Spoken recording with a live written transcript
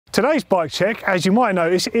Today's bike check, as you might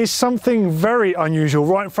notice, is something very unusual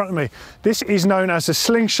right in front of me. This is known as a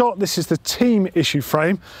Slingshot. This is the team issue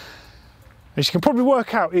frame. As you can probably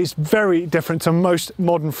work out, it's very different to most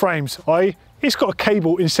modern frames. It's got a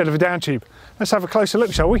cable instead of a downtube. Let's have a closer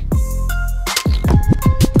look, shall we?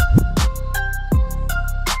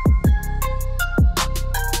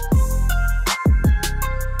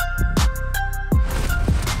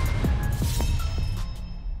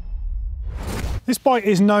 This bike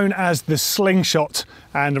is known as the Slingshot,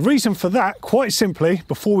 and the reason for that, quite simply,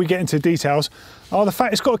 before we get into details, are the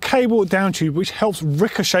fact it's got a cable down tube which helps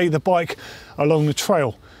ricochet the bike along the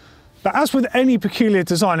trail. But as with any peculiar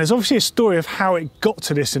design, there's obviously a story of how it got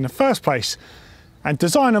to this in the first place. And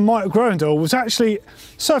designer Mike Groendal was actually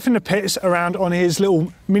surfing the pits around on his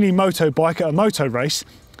little mini moto bike at a moto race.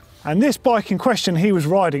 And this bike in question he was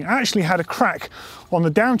riding actually had a crack on the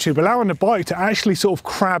down tube, allowing the bike to actually sort of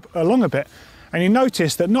crab along a bit. And he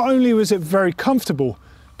noticed that not only was it very comfortable,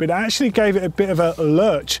 but it actually gave it a bit of a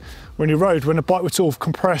lurch when he rode, when the bike would sort of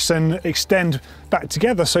compress and extend back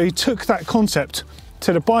together. So he took that concept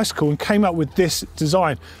to the bicycle and came up with this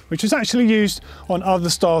design, which was actually used on other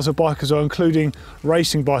styles of bike as well, including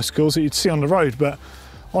racing bicycles that you'd see on the road. But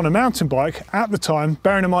on a mountain bike at the time,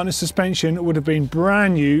 bearing in mind the suspension would have been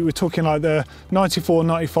brand new, we're talking like the 94,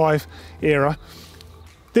 95 era,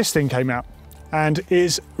 this thing came out and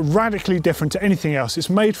is radically different to anything else. It's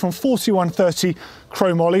made from 4130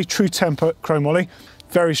 chromoly, true temper chromoly,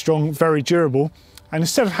 very strong, very durable. And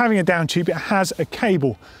instead of having a down tube, it has a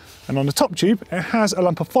cable. And on the top tube, it has a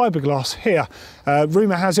lump of fiberglass here.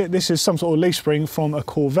 Rumour has it this is some sort of leaf spring from a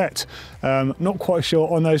Corvette. Not quite sure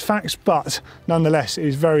on those facts, but nonetheless, it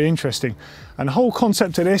is very interesting. And the whole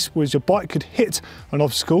concept of this was your bike could hit an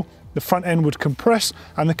obstacle, the front end would compress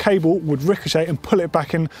and the cable would ricochet and pull it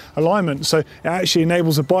back in alignment. So it actually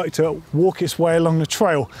enables the bike to walk its way along the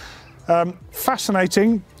trail.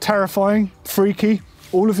 Fascinating, terrifying, freaky,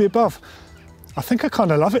 all of the above. I think I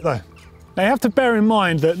kind of love it though. Now you have to bear in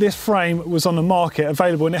mind that this frame was on the market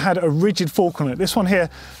available and it had a rigid fork on it. This one here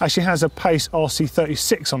actually has a Pace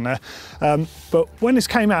RC36 on there. But when this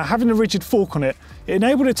came out, having a rigid fork on it, it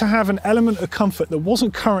enabled it to have an element of comfort that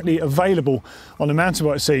wasn't currently available on the mountain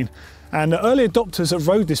bike scene. And the early adopters that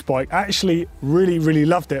rode this bike actually really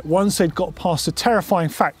loved it once they'd got past the terrifying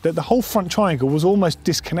fact that the whole front triangle was almost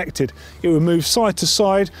disconnected. It would move side to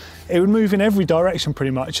side, it would move in every direction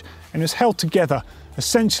pretty much, and it was held together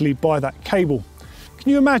essentially by that cable.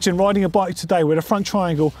 Can you imagine riding a bike today where the front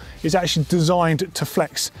triangle is actually designed to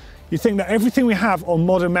flex? You think that everything we have on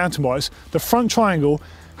modern mountain bikes, the front triangle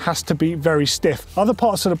has to be very stiff. Other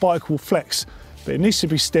parts of the bike will flex, but it needs to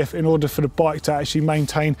be stiff in order for the bike to actually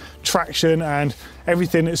maintain traction and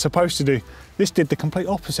everything it's supposed to do. This did the complete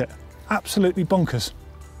opposite. Absolutely bonkers.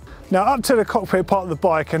 Now up to the cockpit part of the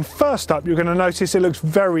bike, and first up you're going to notice it looks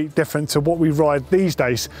very different to what we ride these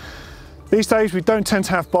days. These days we don't tend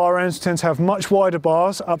to have bar ends, we tend to have much wider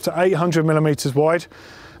bars, up to 800mm wide,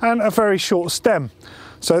 and a very short stem.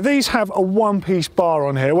 So these have a one-piece bar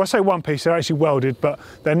on here. Well, I say one piece, they're actually welded, but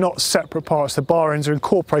they're not separate parts. The bar ends are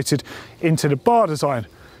incorporated into the bar design.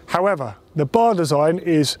 However, the bar design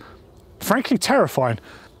is frankly terrifying.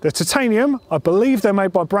 They're titanium, I believe they're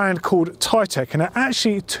made by a brand called Titech, and they're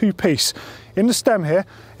actually two-piece. In the stem here,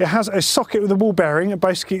 it has a socket with a ball bearing, and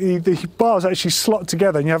basically the bars actually slot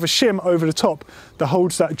together, and you have a shim over the top that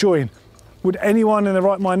holds that join. Would anyone in their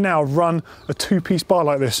right mind now run a two-piece bar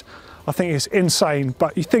like this? I think it's insane,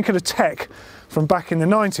 but you think of the tech from back in the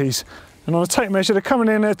 90s, and on a tape measure, they're coming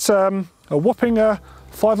in at a whopping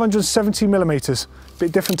 570mm.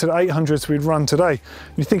 Bit different to the 800s we'd run today.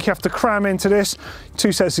 You think you have to cram into this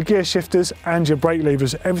 2 sets of gear shifters and your brake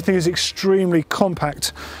levers. Everything is extremely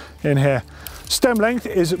compact in here. Stem length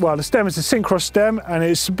is, well, the stem is a Syncross stem and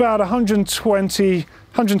it's about 120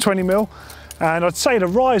 mil, and I'd say the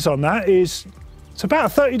rise on that is, it's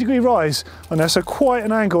about a 30-degree rise on there, so quite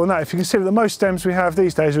an angle on that. If you consider that most stems we have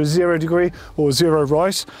these days are 0 degree or 0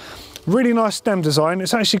 rise. Really nice stem design.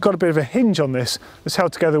 It's actually got a bit of a hinge on this that's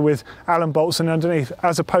held together with Allen bolts and underneath,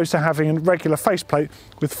 as opposed to having a regular faceplate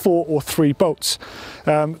with 4 or 3 bolts.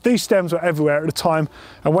 These stems were everywhere at the time,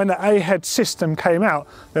 and when the A-head system came out,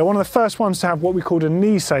 they're one of the first ones to have what we called a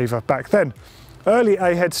knee saver back then. Early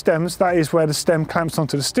A-head stems, that is where the stem clamps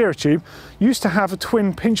onto the steerer tube, used to have a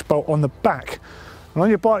twin pinch bolt on the back. And on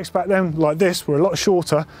your bikes back then, like this, were a lot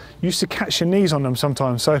shorter, you used to catch your knees on them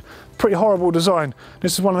sometimes, so pretty horrible design.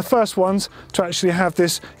 This is one of the first ones to actually have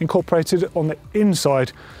this incorporated on the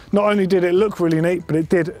inside. Not only did it look really neat, but it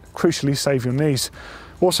did crucially save your knees.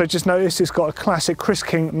 Also just notice it's got a classic Chris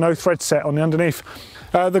King no thread set on the underneath.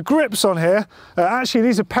 The grips on here, actually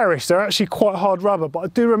these are perished, they're actually quite hard rubber, but I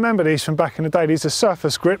do remember these from back in the day. These are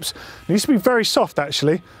surface grips. They used to be very soft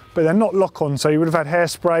actually, but they're not lock-on, so you would have had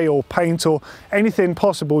hairspray or paint or anything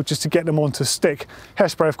possible just to get them on to stick.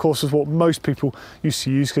 Hairspray, of course, is what most people used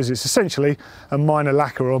to use because it's essentially a minor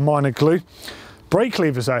lacquer or a minor glue. Brake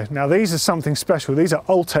levers though, now these are something special. These are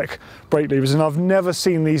Ultec brake levers, and I've never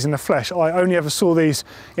seen these in the flesh. I only ever saw these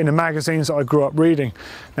in the magazines that I grew up reading.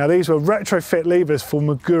 Now these were retrofit levers for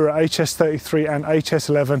Magura HS33 and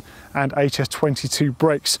HS11 and HS22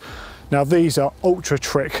 brakes. Now these are ultra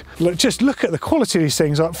trick. Just look at the quality of these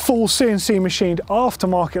things, like full CNC machined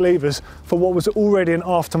aftermarket levers for what was already an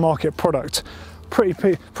aftermarket product.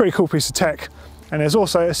 Pretty cool piece of tech. And there's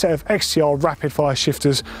also a set of XTR rapid fire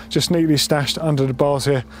shifters just neatly stashed under the bars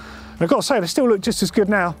here. And I've got to say, they still look just as good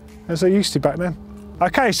now as they used to back then.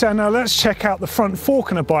 Okay, so now let's check out the front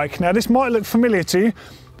fork on a bike. Now this might look familiar to you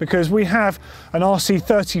because we have an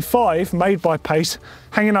RC35 made by Pace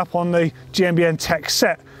hanging up on the GMBN Tech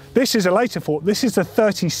set. This is a later fork. This is the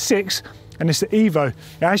 36 and it's the Evo.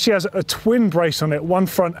 It actually has a twin brace on it, one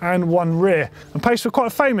front and one rear. And Pace were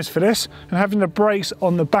quite famous for this and having the brakes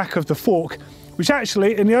on the back of the fork, which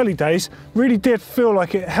actually in the early days really did feel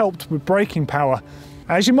like it helped with braking power.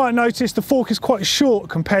 As you might notice, the fork is quite short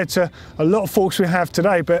compared to a lot of forks we have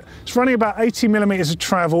today, but it's running about 80 millimeters of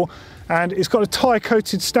travel and it's got a tie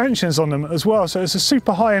coated stanchions on them as well. So it's a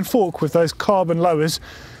super high end fork with those carbon lowers,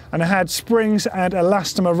 and it had springs and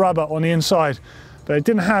elastomer rubber on the inside, but it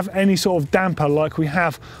didn't have any sort of damper like we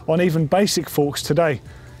have on even basic forks today.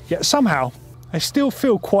 Yet somehow they still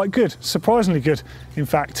feel quite good, surprisingly good in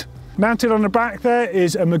fact. Mounted on the back there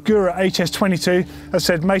is a Magura HS22, as I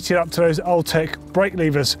said, mated up to those Ultec brake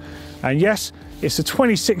levers. And yes, it's a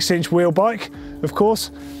 26-inch wheel bike, of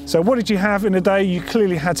course. So what did you have in the day? You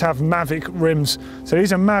clearly had to have Mavic rims. So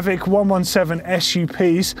these are Mavic 117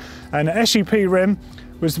 SUPs, and the SUP rim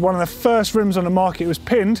was one of the first rims on the market. It was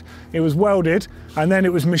pinned, it was welded, and then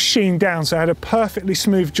it was machined down, so it had a perfectly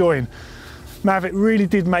smooth join. Mavic really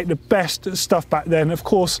did make the best stuff back then. Of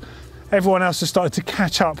course, everyone else has started to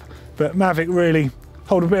catch up, but Mavic really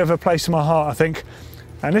hold a bit of a place in my heart, I think.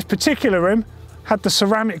 And this particular rim had the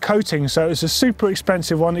ceramic coating, so it was a super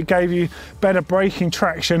expensive one. It gave you better braking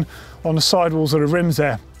traction on the sidewalls of the rims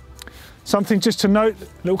there. Something just to note, a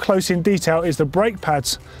little close in detail, is the brake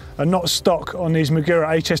pads are not stock on these Magura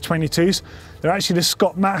HS22s. They're actually the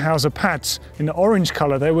Scott Mathauser pads in the orange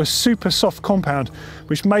colour. They were super soft compound,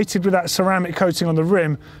 which mated with that ceramic coating on the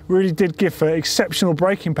rim really did give for exceptional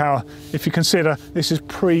braking power if you consider this is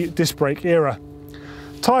pre-disc brake era.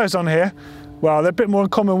 Tyres on here, well, they're a bit more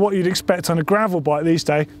uncommon than what you'd expect on a gravel bike these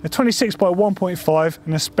days. They're 26 by 1.5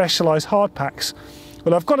 and they're specialised hard packs.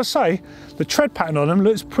 But I've got to say, the tread pattern on them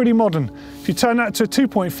looks pretty modern. If you turn that to a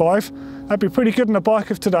 2.5, that'd be pretty good on a bike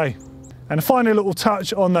of today. And a final little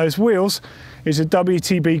touch on those wheels is a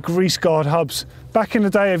WTB grease guard hubs. Back in the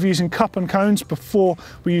day of using cup and cones, before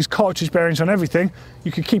we used cartridge bearings on everything,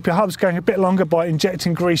 you could keep your hubs going a bit longer by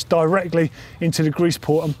injecting grease directly into the grease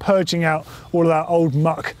port and purging out all of that old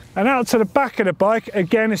muck. And out to the back of the bike,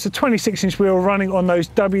 again, it's a 26-inch wheel running on those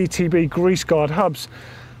WTB grease guard hubs.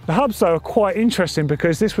 The hubs though are quite interesting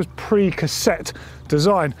because this was pre-cassette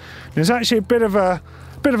design. There's actually a bit of a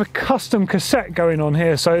custom cassette going on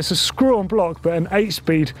here. So it's a screw-on block, but an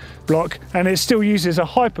 8-speed block, and it still uses a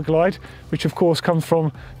Hyperglide, which of course comes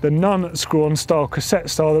from the non-screw-on style cassette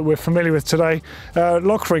style that we're familiar with today.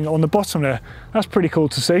 Lock ring on the bottom there. That's pretty cool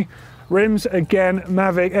to see. Rims, again,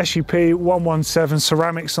 Mavic SUP 117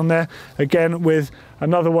 ceramics on there, again with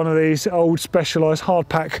another one of these old specialised hard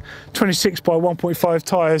pack 26 by 1.5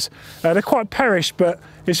 tyres. They're quite perished, but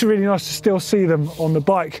it's really nice to still see them on the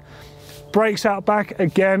bike. Brakes out back,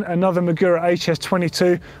 again, another Magura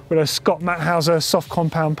HS22 with a Scott Mathauser soft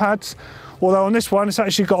compound pads. Although on this one, it's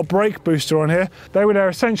actually got a brake booster on here. They were there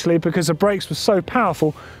essentially because the brakes were so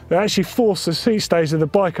powerful, they actually forced the seat stays of the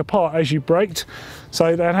bike apart as you braked.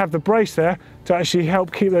 So they'd have the brace there to actually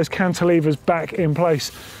help keep those cantilevers back in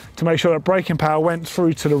place to make sure that braking power went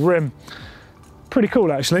through to the rim. Pretty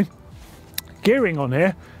cool actually. Gearing on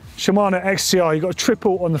here, Shimano XTR, you've got a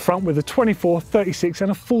triple on the front with a 24, 36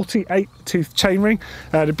 and a 48 tooth chainring.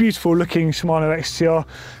 The beautiful looking Shimano XTR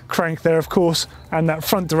crank there of course, and that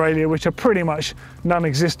front derailleur, which are pretty much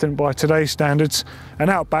non-existent by today's standards. And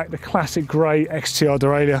out back, the classic grey XTR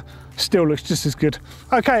derailleur still looks just as good.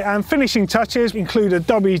 Okay, and finishing touches include a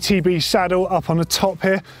WTB saddle up on the top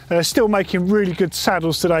here. They're still making really good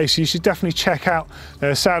saddles today, so you should definitely check out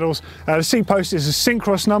their saddles. The seat post is a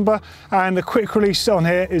Synchros number, and the quick release on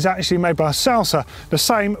here is actually made by Salsa, the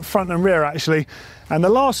same front and rear actually. And the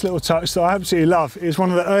last little touch that I absolutely love is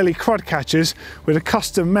one of the early crud catchers with a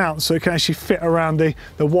custom mount so it can actually fit around the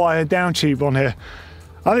wire down tube on here.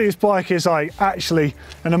 I think this bike is like actually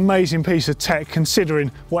an amazing piece of tech considering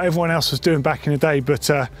what everyone else was doing back in the day, but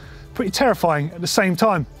pretty terrifying at the same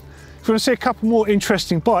time. If you want to see a couple more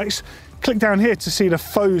interesting bikes, click down here to see the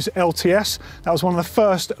Foes LTS. That was one of the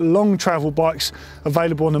first long travel bikes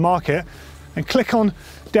available on the market. And click on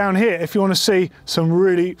down here if you want to see some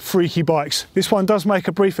really freaky bikes. This one does make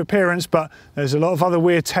a brief appearance, but there's a lot of other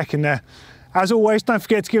weird tech in there. As always, don't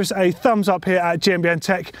forget to give us a thumbs up here at GMBN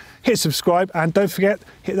Tech, hit subscribe, and don't forget,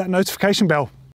 hit that notification bell.